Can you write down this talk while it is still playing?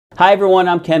Hi everyone,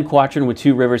 I'm Ken Quatron with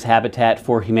Two Rivers Habitat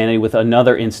for Humanity with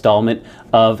another installment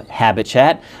of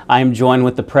HabitChat. I am joined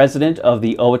with the president of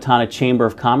the Owatonna Chamber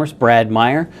of Commerce, Brad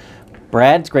Meyer.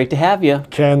 Brad, it's great to have you.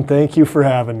 Ken, thank you for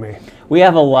having me. We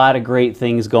have a lot of great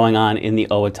things going on in the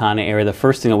Owatonna area. The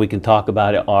first thing that we can talk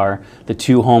about are the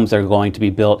two homes that are going to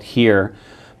be built here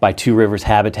by Two Rivers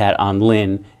Habitat on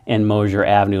Lynn and Mosier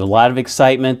Avenue. A lot of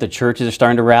excitement. The churches are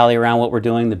starting to rally around what we're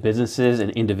doing. The businesses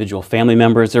and individual family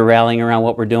members are rallying around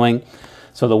what we're doing.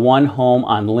 So the one home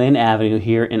on Lynn Avenue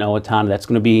here in Owatonna, that's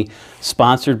going to be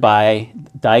sponsored by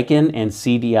Daikin and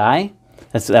CDI.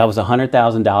 That was a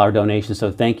 $100,000 donation,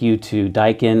 so thank you to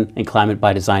Daikin and Climate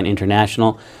by Design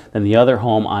International. Then the other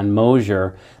home on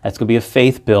Mosier, that's going to be a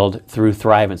faith build through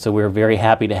Thrivent. So we're very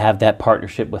happy to have that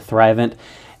partnership with Thrivent,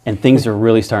 and things are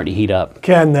really starting to heat up.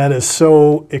 Ken, that is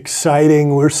so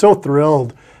exciting. We're so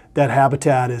thrilled that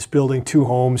Habitat is building two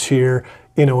homes here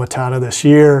in Owatonna this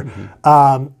year.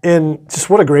 And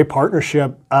just what a great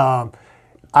partnership.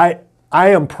 I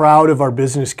am proud of our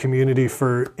business community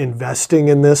for investing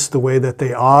in this the way that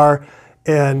they are,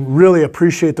 and really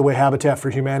appreciate the way Habitat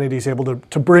for Humanity is able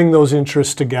to bring those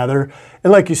interests together.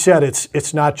 And like you said,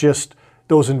 it's not just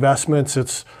those investments,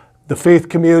 it's the faith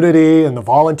community and the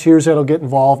volunteers that'll get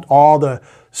involved, all to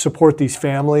support these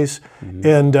families.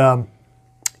 And,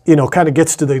 you know, kind of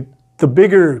gets to the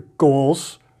bigger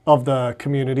goals of the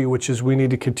community, which is we need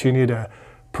to continue to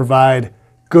provide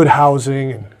good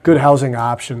housing and good housing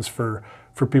options for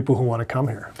people who want to come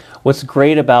here. What's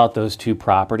great about those two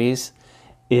properties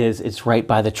is it's right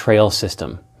by the trail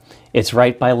system. It's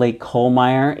right by Lake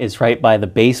Colmeyer. It's right by the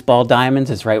baseball diamonds.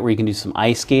 It's right where you can do some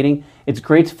ice skating. It's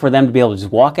great for them to be able to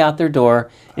just walk out their door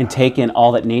and take in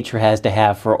all that nature has to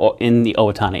have in the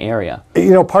Owatonna area.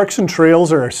 You know, parks and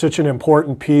trails are such an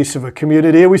important piece of a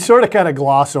community. We sort of kind of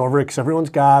gloss over it because everyone's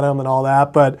got them and all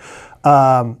that, but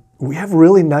we have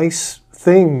really nice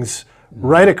things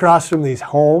right across from these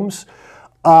homes.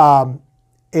 And,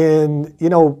 you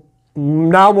know,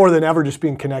 now more than ever, just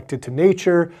being connected to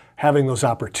nature, having those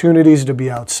opportunities to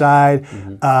be outside.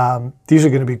 These are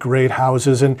going to be great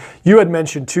houses. And you had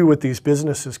mentioned too with these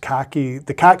businesses, the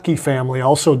Kotke family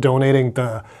also donating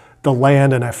the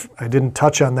land, and I didn't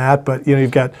touch on that, but you know, you've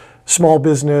got small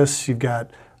business, you've got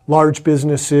large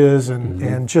businesses,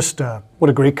 and just what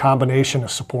a great combination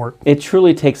of support. It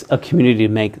truly takes a community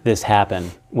to make this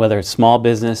happen, whether it's small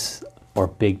business or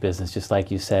big business, just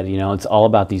like you said. You know, it's all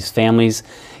about these families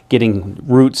getting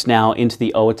roots now into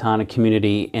the Owatonna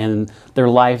community, and their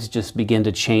lives just begin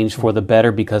to change for the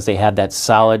better because they have that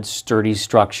solid, sturdy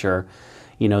structure.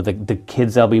 You know, the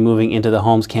kids that'll be moving into the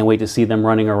homes, can't wait to see them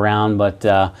running around, but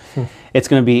it's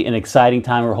going to be an exciting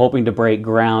time. We're hoping to break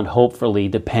ground, hopefully,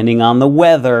 depending on the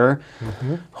weather,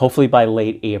 hopefully by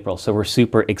late April. So we're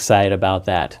super excited about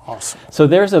that. Awesome. So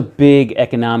there's a big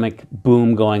economic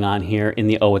boom going on here in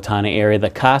the Owatonna area.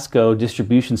 The Costco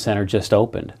distribution center just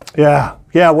opened.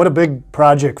 Yeah, what a big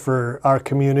project for our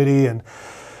community, and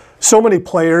so many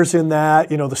players in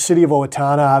that. You know, the city of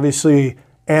Owatonna, obviously,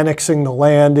 annexing the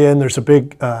land in. There's a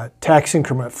big tax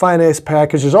increment finance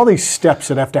package. There's all these steps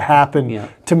that have to happen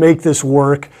to make this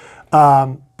work.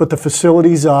 But the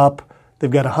facility's up. They've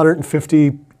got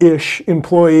 150-ish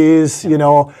employees, you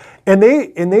know, and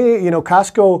they, you know,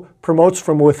 Costco promotes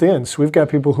from within. So we've got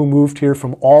people who moved here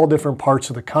from all different parts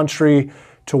of the country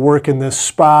to work in this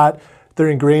spot. They're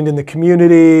ingrained in the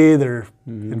community. They're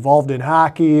involved in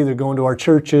hockey. They're going to our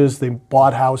churches. They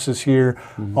bought houses here,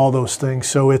 all those things.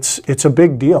 So it's a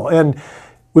big deal. And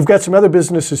we've got some other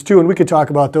businesses too, and we could talk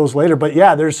about those later. But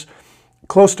yeah, there's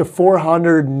close to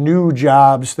 400 new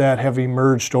jobs that have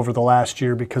emerged over the last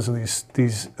year because of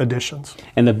these additions.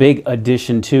 And the big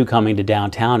addition too coming to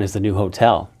downtown is the new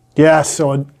hotel. Yeah,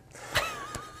 so,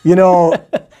 you know,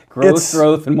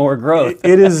 growth, and more growth.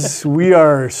 It is, we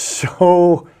are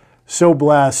so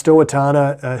blessed.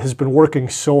 Owatonna has been working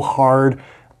so hard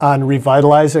on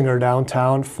revitalizing our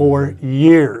downtown for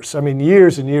years. I mean,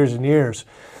 years and years and years.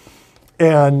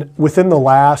 And within the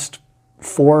last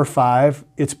 4 or 5,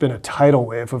 it's been a tidal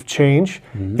wave of change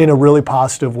in a really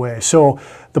positive way. So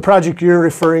the project you're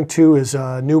referring to is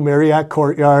a new Marriott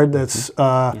courtyard that's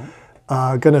going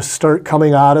to start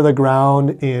coming out of the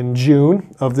ground in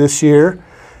June of this year.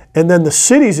 And then the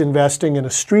city's investing in a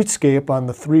streetscape on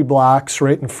the 3 blocks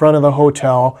right in front of the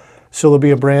hotel. So there'll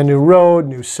be a brand new road,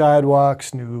 new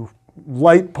sidewalks, new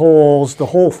light poles, the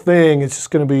whole thing. It's just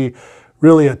going to be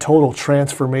really a total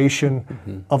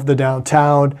transformation of the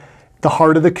downtown, the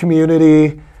heart of the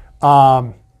community.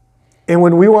 And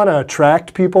when we want to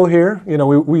attract people here, you know,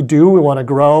 we want to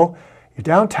grow. Your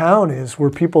downtown is where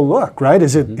people look, right?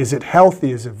 Is it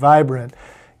healthy? Is it vibrant?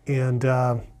 And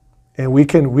And we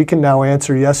can now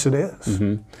answer, yes, it is.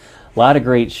 A lot of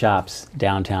great shops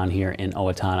downtown here in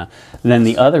Owatonna. And then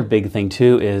the other big thing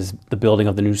too is the building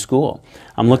of the new school.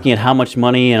 I'm looking at how much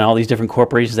money and all these different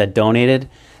corporations that donated.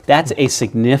 That's a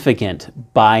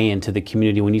significant buy-in to the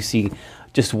community when you see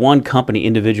just one company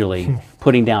individually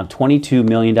putting down $22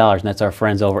 million, and that's our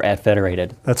friends over at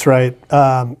Federated. That's right.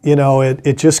 You know,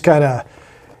 it just kind of,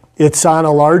 it's on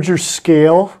a larger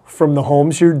scale from the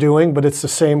homes you're doing, but it's the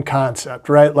same concept,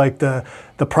 right? Like the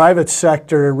private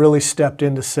sector really stepped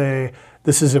in to say,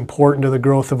 this is important to the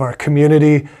growth of our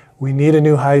community. We need a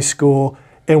new high school,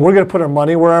 and we're going to put our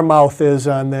money where our mouth is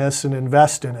on this and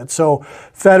invest in it. So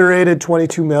Federated,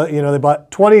 22 million, you know, they bought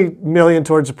 20 million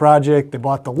towards the project. They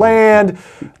bought the land.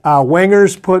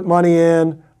 Wenger's put money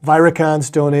in. Virocon's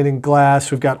donating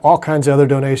glass. We've got all kinds of other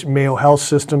donations. Mayo Health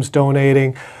Systems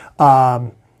donating.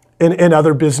 And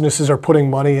other businesses are putting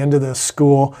money into this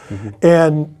school.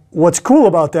 And what's cool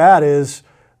about that is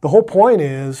the whole point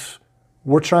is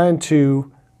we're trying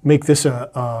to make this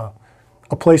a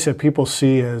place that people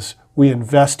see as we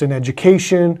invest in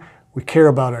education, we care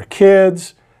about our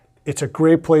kids, it's a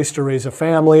great place to raise a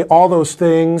family. All those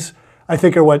things I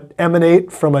think are what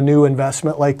emanate from a new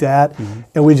investment like that.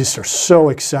 And we just are so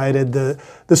excited.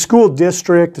 The school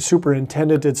district, the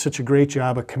superintendent did such a great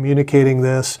job of communicating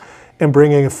this and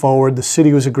bringing it forward. The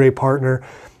city was a great partner.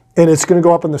 And it's going to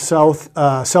go up in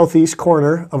the southeast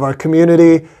corner of our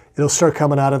community. It'll start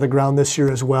coming out of the ground this year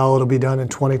as well. It'll be done in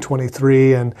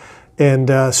 2023. And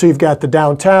so you've got the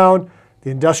downtown, the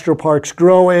industrial park's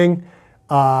growing,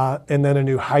 and then a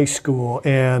new high school.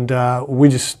 And we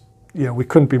just, you know, we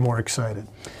couldn't be more excited.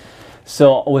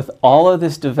 So with all of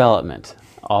this development,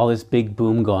 all this big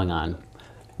boom going on,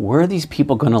 where are these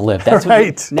people going to live? That's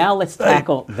right. Now let's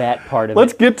tackle that part of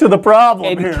Let's it. get to the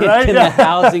problem here, right? Can the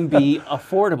housing be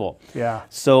affordable? Yeah.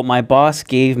 So my boss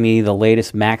gave me the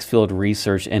latest Maxfield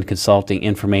research and consulting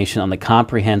information on the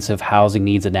comprehensive housing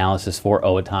needs analysis for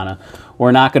Owatonna.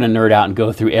 We're not going to nerd out and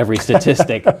go through every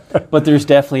statistic, but there's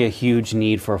definitely a huge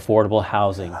need for affordable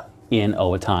housing in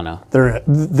Owatonna.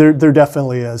 There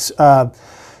definitely is.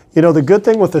 You know, the good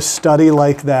thing with a study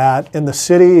like that, and the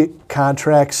city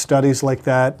contracts studies like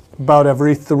that about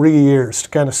every 3 years to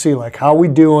kind of see like how we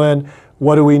doing,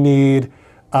 what do we need,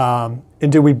 and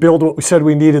did we build what we said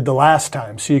we needed the last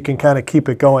time, so you can kind of keep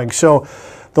it going. So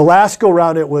the last go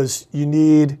round it was you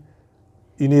need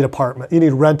apartment, you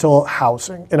need rental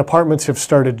housing, and apartments have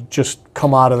started to just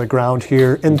come out of the ground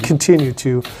here and continue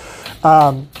to.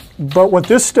 But what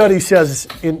this study says,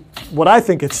 what I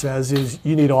think it says is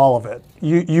you need all of it.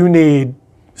 You need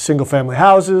single-family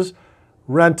houses,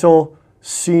 rental,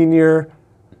 senior,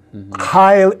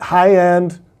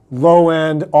 high-end,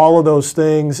 low-end, all of those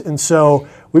things. And so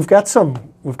we've got some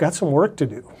work to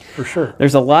do, for sure.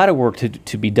 There's a lot of work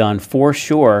to be done, for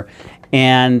sure.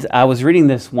 And I was reading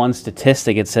this one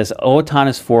statistic. It says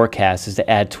Owatonna's forecast is to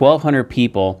add 1,200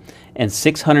 people and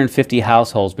 650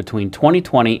 households between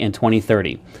 2020 and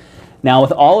 2030. Now,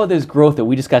 with all of this growth that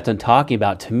we just got done talking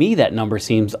about, to me that number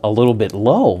seems a little bit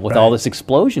low with all this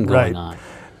explosion going on.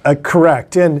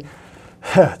 Correct. And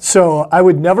so I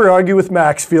would never argue with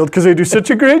Maxfield because they do such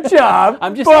a great job.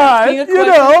 I'm just asking a question.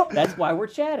 You know, that's why we're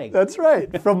chatting. That's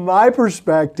right. From my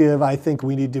perspective, I think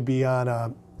we need to be on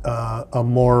a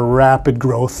more rapid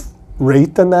growth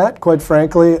rate than that, quite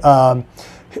frankly.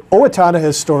 Owatonna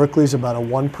historically is about a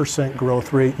 1%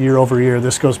 growth rate year over year.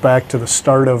 This goes back to the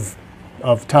start of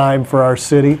time for our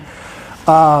city.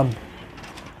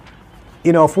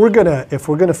 You know, if we're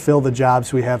gonna fill the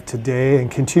jobs we have today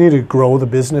and continue to grow the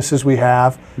businesses we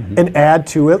have and add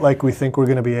to it like we think we're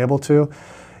going to be able to,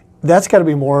 that's got to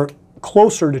be more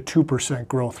closer to 2%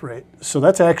 growth rate. So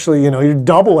that's actually, you know, you're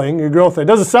doubling your growth rate. It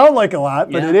doesn't sound like a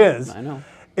lot, but it is. I know.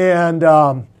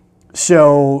 And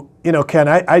so, you know, Ken,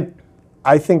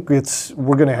 I think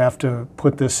we're going to have to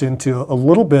put this into a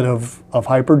little bit of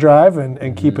hyperdrive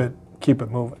and keep it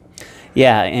moving.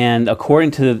 Yeah, and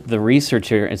according to the research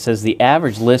here, it says the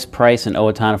average list price in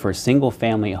Owatonna for a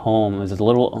single-family home is a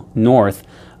little north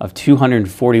of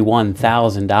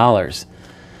 $241,000.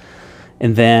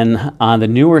 And then on the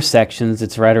newer sections,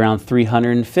 it's right around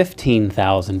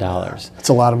 $315,000. It's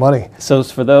a lot of money. So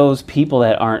for those people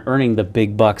that aren't earning the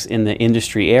big bucks in the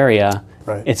industry area,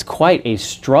 it's quite a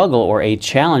struggle or a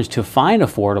challenge to find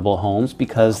affordable homes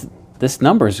because this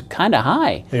number is kind of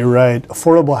high. You're right.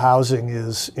 Affordable housing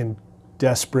is in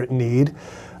desperate need.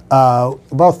 About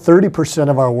 30%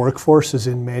 of our workforce is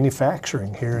in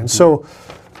manufacturing here. And so,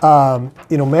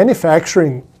 you know,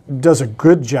 manufacturing does a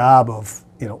good job of,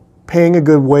 you know, paying a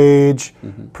good wage,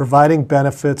 providing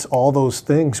benefits, all those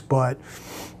things. But,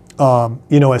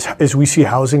 you know, as we see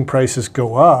housing prices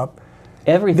go up,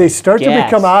 everything. They start to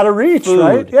become out of reach, food,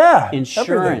 right? Yeah.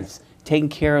 insurance, taking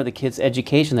care of the kids'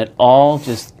 education, that all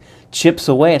just chips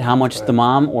away at how much the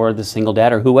mom or the single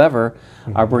dad or whoever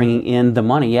are bringing in the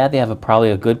money. Yeah, they have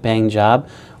probably a good paying job,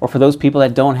 or for those people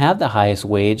that don't have the highest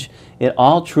wage, it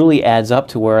all truly adds up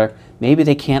to where maybe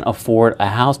they can't afford a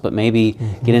house, but maybe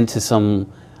get into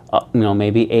some,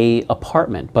 maybe a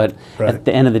apartment. But at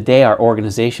the end of the day, our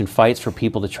organization fights for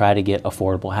people to try to get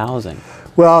affordable housing.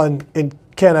 Well, and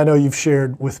Ken, I know you've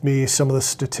shared with me some of the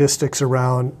statistics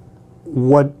around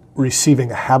what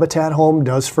receiving a Habitat home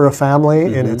does for a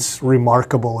family, and it's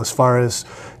remarkable as far as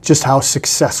just how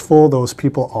successful those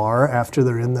people are after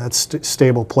they're in that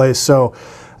stable place. So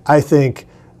I think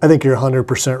you're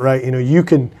 100% right.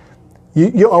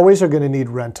 You always are going to need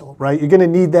rental, right? You're going to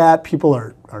need that. People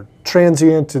are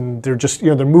transient, and they're just,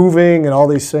 they're moving and all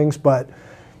these things, but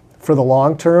for the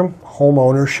long term, home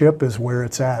ownership is where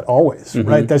it's at always,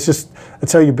 right?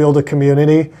 That's how you build a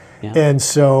community. Yeah. And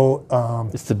so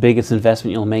it's the biggest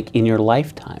investment you'll make in your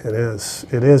lifetime. It is,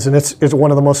 and it's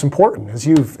one of the most important, as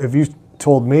you've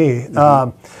told me.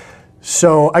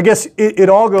 So I guess it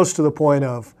all goes to the point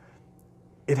of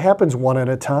it happens one at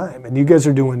a time, and you guys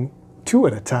are doing two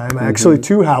at a time, actually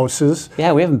 2 houses.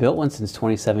 Yeah, we haven't built one since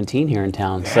 2017 here in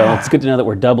town, so it's good to know that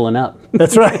we're doubling up.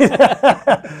 That's right.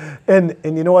 and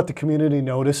you know what, the community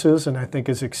notices and I think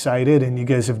is excited, and you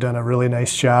guys have done a really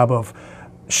nice job of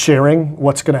sharing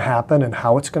what's going to happen and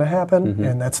how it's going to happen,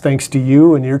 and that's thanks to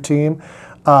you and your team.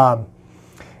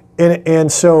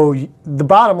 And so the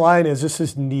bottom line is this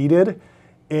is needed,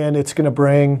 and it's going to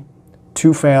bring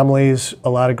 2 families a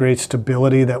lot of great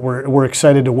stability that we're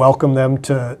excited to welcome them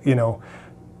to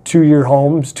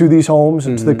these homes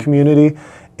into the community,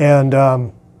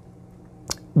 and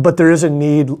but there is a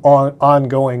need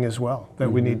ongoing as well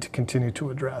that we need to continue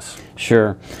to address.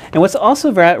 Sure. And what's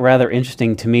also rather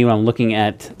interesting to me when I'm looking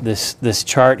at this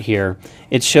chart here,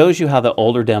 it shows you how the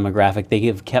older demographic, they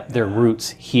have kept their roots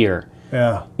here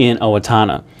in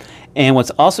Owatonna. And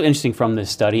what's also interesting from this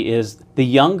study is the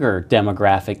younger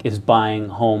demographic is buying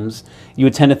homes. You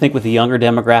would tend to think with the younger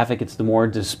demographic, it's the more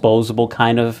disposable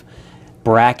kind of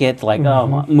bracket, like,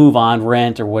 oh, move on,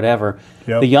 rent, or whatever.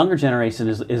 The younger generation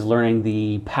is learning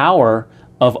the power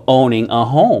of owning a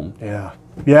home.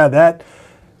 That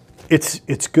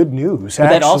it's good news. But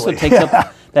actually.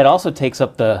 that also takes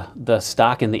up the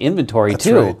stock in the inventory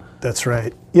too. That's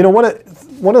right. One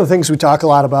of the things we talk a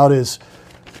lot about is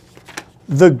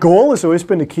the goal has always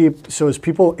been to keep, so as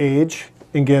people age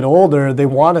and get older, they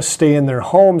want to stay in their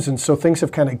homes, and so things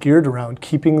have kind of geared around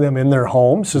keeping them in their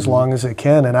homes as long as they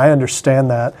can, and I understand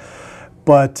that.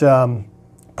 But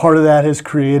part of that has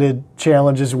created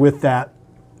challenges with that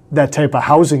type of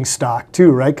housing stock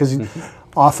too, right? Because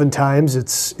oftentimes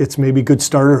it's maybe good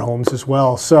starter homes as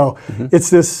well. So it's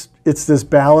this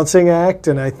balancing act,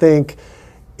 and I think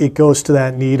it goes to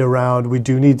that need around, we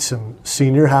do need some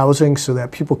senior housing so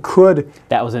that people could...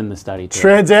 That was in the study too.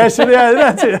 Transaction,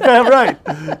 that's it, right.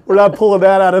 We're not pulling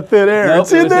that out of thin air. Nope,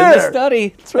 it's in there. In the study.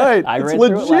 That's right. I it's read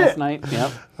legit. through it last night.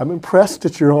 Yep. I'm impressed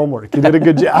at your homework. You did a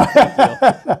good job.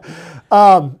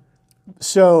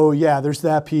 So yeah, there's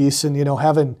that piece, and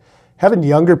having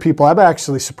younger people, I'm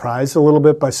actually surprised a little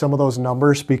bit by some of those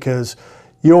numbers, because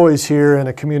you always hear in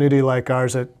a community like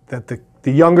ours that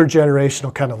the younger generation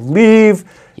will kind of leave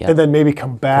and then maybe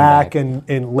come back.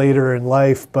 And later in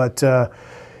life. But so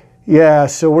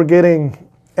we're getting,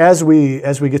 as we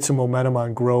get some momentum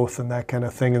on growth and that kind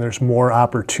of thing, and there's more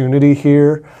opportunity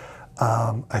here,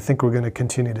 I think we're going to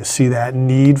continue to see that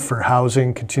need for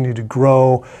housing continue to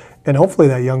grow, and hopefully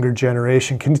that younger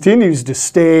generation continues to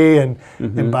stay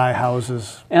and buy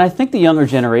houses. And I think the younger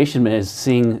generation is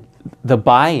seeing the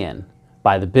buy-in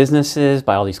by the businesses,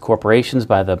 by all these corporations,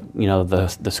 by the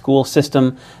school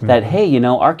system, that, hey,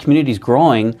 our community's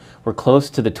growing. We're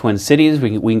close to the Twin Cities. We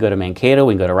can go to Mankato,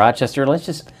 we can go to Rochester. Let's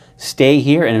just stay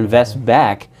here and invest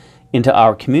back into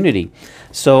our community.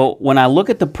 So when I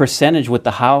look at the percentage with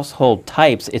the household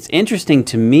types, it's interesting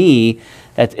to me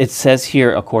that it says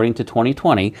here, according to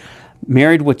 2020,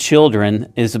 married with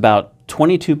children is about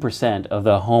 22% of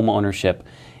the home ownership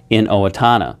in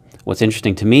Owatonna. What's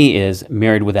interesting to me is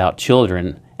married without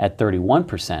children at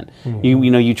 31%.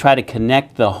 You try to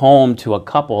connect the home to a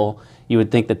couple, you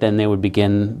would think that then they would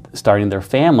begin starting their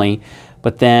family,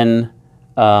 but then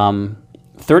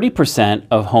 30%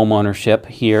 of home ownership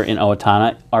here in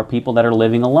Owatonna are people that are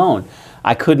living alone.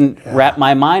 I couldn't wrap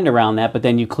my mind around that, but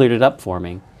then you cleared it up for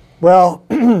me. Well,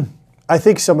 I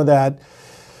think some of that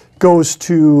goes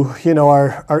to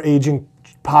our aging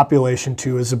population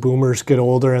too, as the boomers get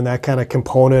older, and that kind of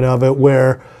component of it,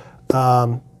 where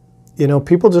you know,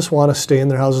 people just want to stay in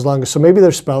their houses longer. So maybe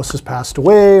their spouse has passed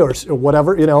away or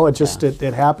whatever, you know, it just,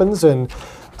 it happens. And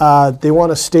they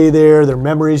want to stay there. Their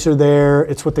memories are there.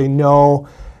 It's what they know.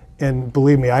 And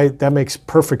believe me, that makes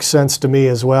perfect sense to me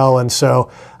as well. And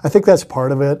so I think that's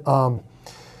part of it.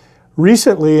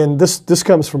 Recently, and this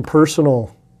comes from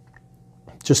personal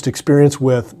just experience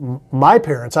with my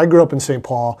parents. I grew up in St.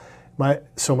 Paul.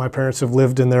 So my parents have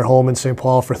lived in their home in St.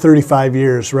 Paul for 35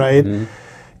 years, right? Mm-hmm.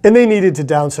 And they needed to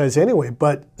downsize anyway.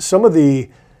 But some of the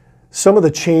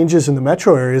changes in the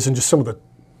metro areas and just some of the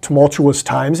tumultuous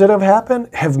times that have happened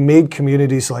have made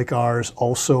communities like ours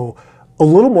also a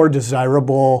little more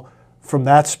desirable from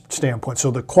that standpoint.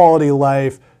 So the quality of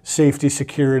life, safety,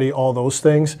 security, all those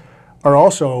things are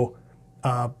also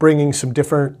bringing some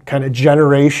different kind of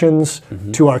generations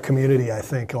mm-hmm. to our community, I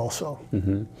think, also.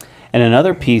 Mm-hmm. And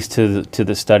another piece to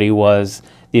the study was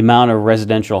the amount of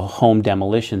residential home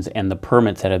demolitions and the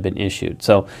permits that have been issued.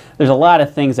 So there's a lot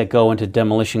of things that go into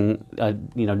demolition,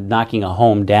 knocking a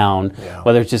home down,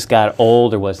 whether it just got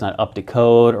old or was not up to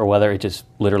code, or whether it just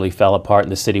literally fell apart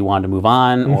and the city wanted to move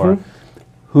on, mm-hmm. or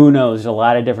who knows. There's a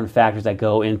lot of different factors that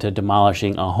go into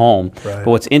demolishing a home. Right.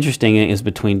 But what's interesting is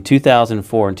between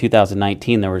 2004 and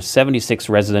 2019, there were 76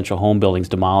 residential home buildings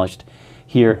demolished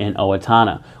here in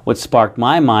Owatonna. What sparked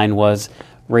my mind was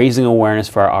raising awareness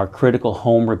for our critical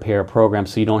home repair program,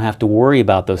 so you don't have to worry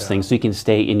about those things, so you can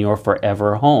stay in your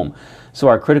forever home. So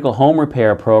our critical home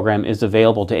repair program is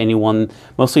available to anyone,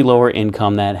 mostly lower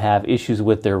income, that have issues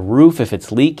with their roof, if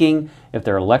it's leaking, if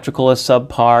their electrical is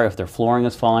subpar, if their flooring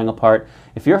is falling apart.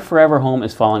 If your forever home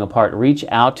is falling apart, reach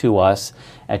out to us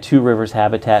at Two Rivers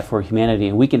Habitat for Humanity,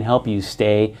 and we can help you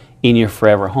stay in your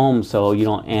forever home so you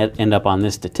don't end up on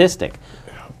this statistic.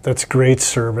 That's great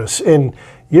service. And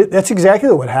that's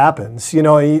exactly what happens. You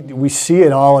know, we see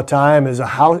it all the time. As a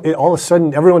house, all of a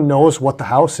sudden, everyone knows what the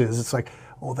house is. It's like,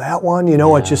 oh, that one. You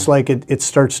know, it's just like it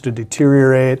starts to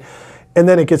deteriorate, and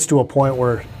then it gets to a point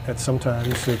where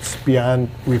sometimes it's beyond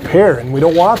repair, and we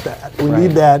don't want that. We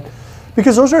need that,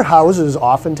 because those are houses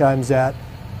oftentimes that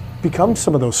become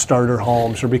some of those starter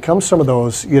homes or become some of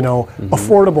those, you know,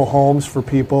 affordable homes for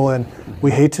people, and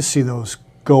we hate to see those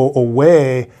go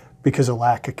away because of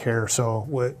lack of care.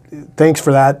 So thanks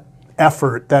for that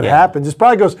effort that happens. It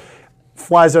probably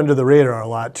flies under the radar a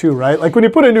lot too, right? Like when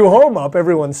you put a new home up,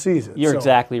 everyone sees it. You're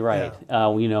exactly right.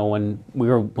 You know, when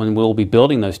we'll be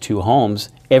building those two homes,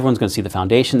 everyone's going to see the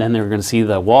foundation, then they're going to see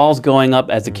the walls going up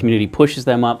as the community pushes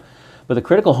them up. But the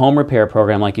critical home repair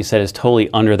program, like you said, is totally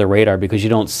under the radar because you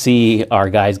don't see our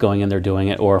guys going in there doing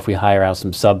it, or if we hire out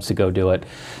some subs to go do it.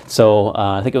 So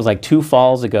I think it was like 2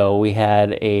 falls ago, we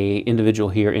had a individual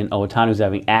here in Owatonna who's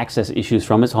having access issues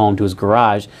from his home to his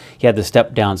garage. He had to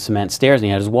step down cement stairs and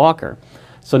he had his walker.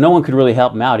 So no one could really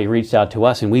help him out. He reached out to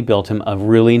us and we built him a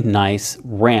really nice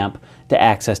ramp to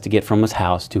access to get from his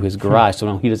house to his garage,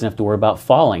 so he doesn't have to worry about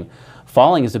falling.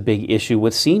 Falling is a big issue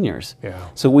with seniors.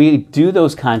 So we do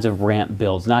those kinds of ramp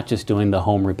builds, not just doing the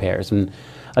home repairs. And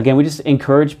again, we just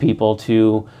encourage people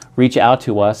to reach out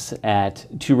to us at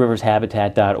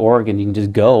tworivershabitat.org, and you can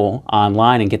just go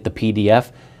online and get the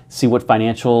PDF, see what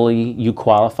financially you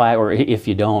qualify, or if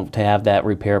you don't, to have that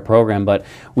repair program. But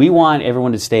we want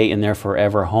everyone to stay in their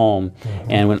forever home.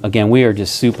 And again, we are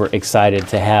just super excited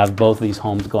to have both of these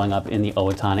homes going up in the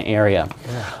Owatonna area.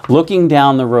 Looking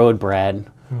down the road, Brad,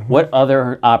 what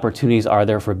other opportunities are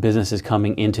there for businesses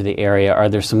coming into the area? Are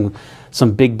there some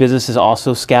big businesses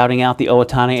also scouting out the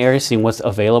Owatonna area, seeing what's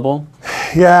available?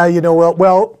 Yeah, you know,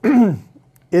 well,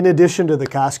 in addition to the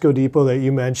Costco depot that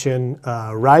you mentioned,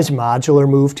 Rise Modular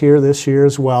moved here this year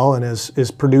as well, and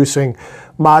is producing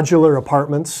modular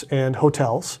apartments and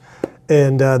hotels.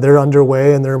 And they're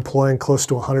underway, and they're employing close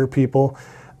to 100 people.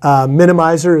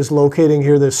 Minimizer is locating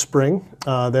here this spring.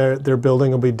 Their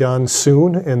building will be done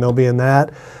soon, and they'll be in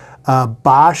that.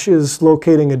 Bosch is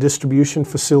locating a distribution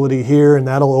facility here, and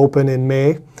that'll open in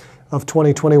May of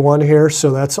 2021 here,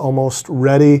 so that's almost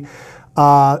ready.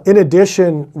 In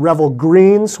addition, Revel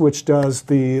Greens, which does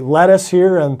the lettuce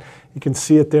here, and you can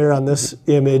see it there on this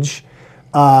image,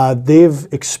 they've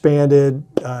expanded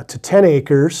to 10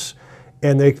 acres,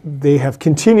 and they have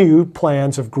continued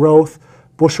plans of growth.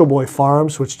 Bushel Boy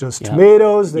Farms, which does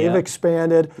tomatoes, they've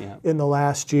expanded in the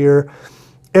last year.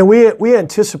 And we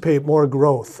anticipate more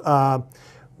growth.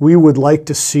 We would like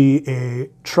to see a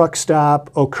truck stop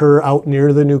occur out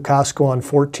near the new Costco on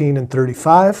 14 and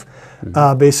 35,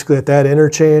 basically at that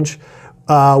interchange.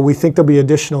 We think there'll be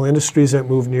additional industries that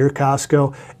move near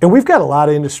Costco. And we've got a lot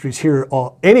of industries here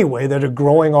anyway that are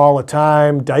growing all the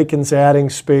time. Daikin's adding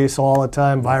space all the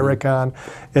time, Viricon,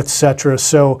 et cetera.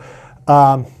 So,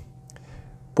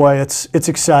 boy, it's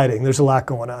exciting. There's a lot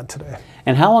going on today.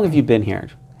 And how long have you been here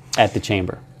at the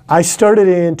Chamber? I started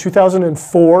in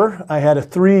 2004. I had a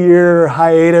 3-year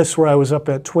hiatus where I was up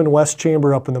at Twin West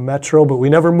Chamber up in the Metro, but we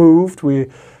never moved.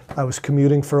 I was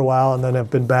commuting for a while, and then I've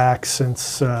been back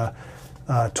since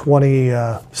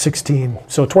 2016.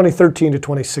 So 2013 to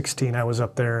 2016, I was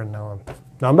up there, and now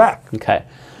I'm back. Okay.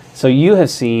 So you have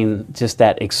seen just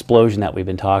that explosion that we've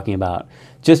been talking about.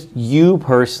 Just you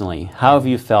personally, how have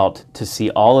you felt to see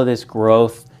all of this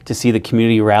growth, to see the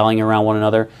community rallying around one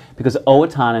another? Because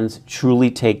Owatonans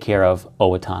truly take care of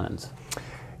Owatonans.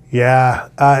 Yeah,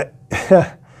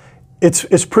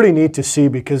 it's pretty neat to see,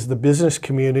 because the business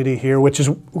community here, which is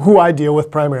who I deal with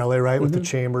primarily, right, with the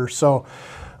Chamber. So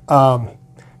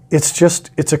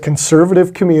it's a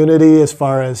conservative community as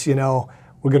far as, you know,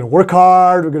 we're going to work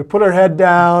hard, we're going to put our head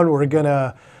down, we're going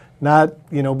to not,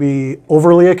 you know, be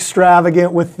overly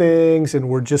extravagant with things, and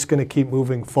we're just going to keep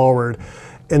moving forward.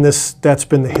 And that's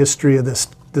been the history of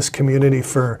this community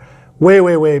for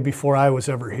way before I was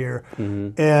ever here.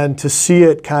 And to see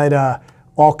it kind of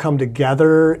all come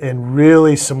together and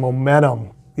really some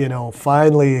momentum, you know,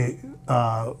 finally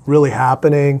really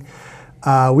happening.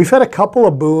 We've had a couple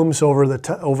of booms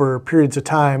over periods of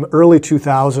time. Early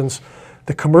 2000s,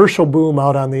 the commercial boom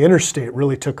out on the interstate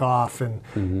really took off, and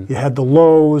you had the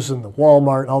Lowe's and the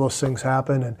Walmart and all those things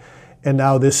happen, and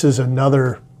now this is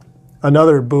another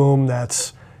boom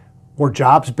that's more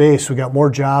jobs based. We got more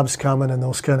jobs coming and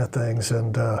those kind of things,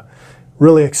 and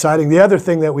really exciting. The other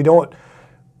thing that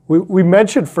we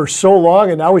mentioned for so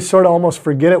long, and now we sort of almost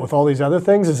forget it with all these other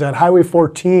things, is that Highway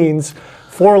 14's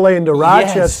 4-lane to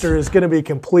Rochester is going to be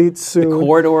complete soon. The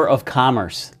corridor of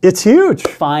commerce. It's huge.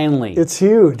 Finally. It's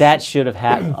huge. That should have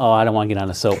happened. Oh, I don't want to get on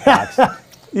a soapbox. But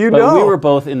we were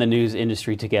both in the news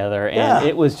industry together, and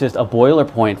it was just a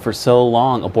boilerplate for so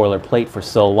long,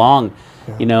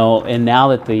 you know, and now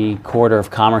that the corridor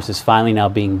of commerce is finally now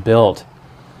being built,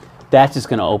 that's just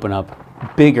going to open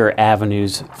up bigger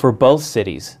avenues for both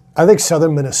cities. I think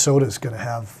southern Minnesota is going to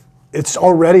have, it's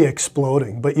already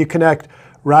exploding, but you connect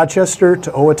Rochester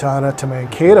to Owatonna to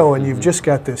Mankato, and you've just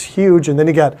got this huge, and then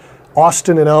you got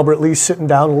Austin and Albert Lee sitting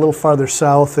down a little farther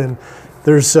south, and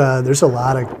there's a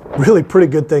lot of really pretty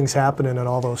good things happening in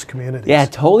all those communities. Yeah, I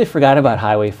totally forgot about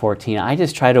Highway 14. I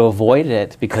just try to avoid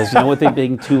it because, you know, with it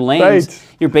being 2 lanes,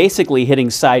 you're basically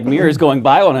hitting side mirrors going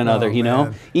by one another, you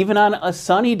know? Even on a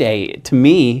sunny day, to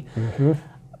me,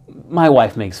 my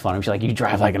wife makes fun of me. She's like, you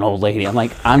drive like an old lady. I'm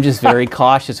like, I'm just very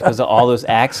cautious because of all those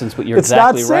accents, but you're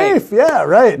exactly right. It's not safe, yeah,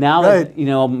 right. Now that, you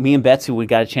know, me and Betsy, we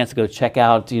got a chance to go check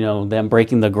out, you know, them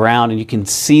breaking the ground, and you can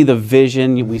see the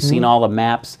vision. We've seen all the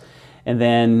maps. And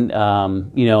then,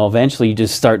 you know, eventually you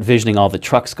just start visioning all the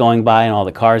trucks going by and all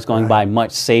the cars going by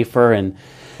much safer. And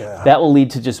that will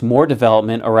lead to just more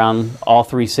development around all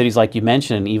 3 cities, like you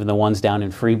mentioned, and even the ones down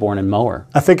in Freeborn and Mower.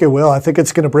 I think it will. I think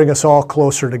it's going to bring us all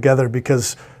closer together,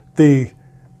 because the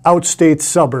outstate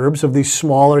suburbs of these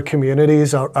smaller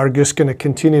communities are just going to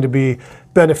continue to be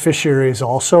beneficiaries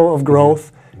also of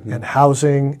growth and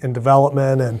housing and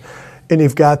development. And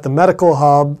you've got the medical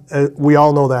hub. We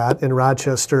all know that in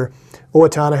Rochester.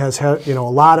 Owatonna has you know, a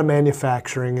lot of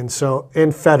manufacturing, and so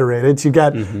in Federated, so you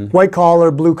got white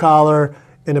collar, blue collar,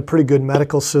 and a pretty good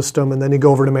medical system. And then you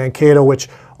go over to Mankato, which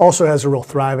also has a real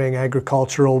thriving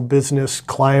agricultural business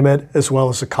climate, as well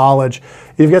as a college.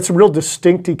 You've got some real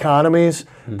distinct economies,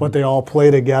 but they all play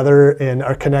together and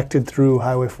are connected through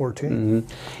Highway 14.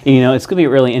 You know, it's going to be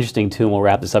really interesting too, and we'll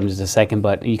wrap this up in just a second,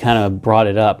 but you kind of brought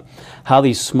it up, how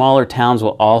these smaller towns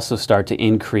will also start to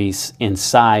increase in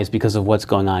size because of what's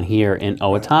going on here in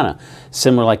Owatonna.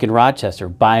 Similar like in Rochester,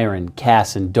 Byron,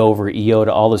 Casson, Dover, Eota,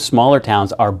 all the smaller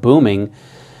towns are booming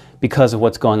because of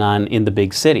what's going on in the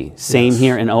big city. Same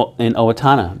here in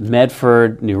Owatonna,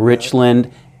 Medford, New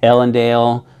Richland,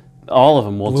 Ellendale, all of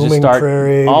them will just start.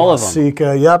 Prairie, all of them.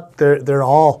 Waseca, yep, they're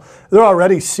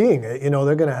already seeing it. You know,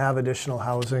 they're going to have additional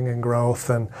housing and growth,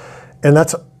 and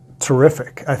that's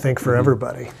terrific, I think, for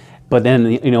everybody. But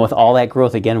then, you know, with all that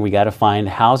growth, again, we got to find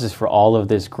houses for all of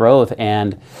this growth,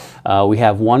 and we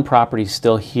have 1 property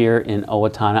still here in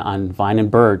Owatonna on Vine and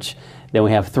Birch. Then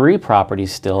we have 3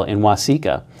 properties still in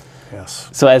Waseca. Yes.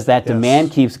 So as that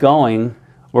demand keeps going,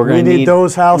 we're going to need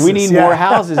those houses. We need more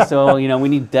houses. So, you know, we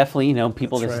need definitely, you know,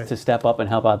 people to step up and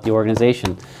help out the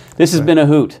organization. This has been a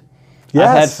hoot. I've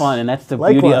had fun, and that's the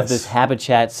beauty of this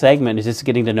HabitChat segment, is just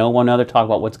getting to know one another, talk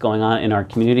about what's going on in our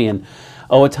community. And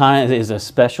Owatonna is a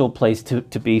special place to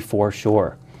be, for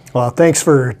sure. Well, thanks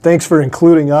for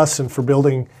including us and for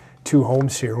building two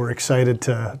homes here. We're excited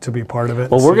to be part of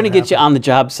it. Well, we're going to get you on the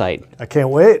job site. I can't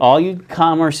wait. All you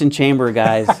commerce and chamber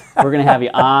guys, we're going to have you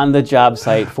on the job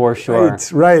site for sure.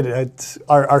 Right.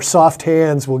 Our soft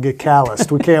hands will get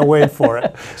calloused. We can't wait for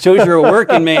it. Shows you're a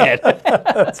working man.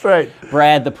 That's right.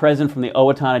 Brad, the president from the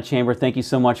Owatonna Chamber, thank you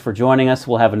so much for joining us.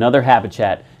 We'll have another Habit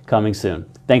Chat coming soon.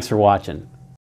 Thanks for watching.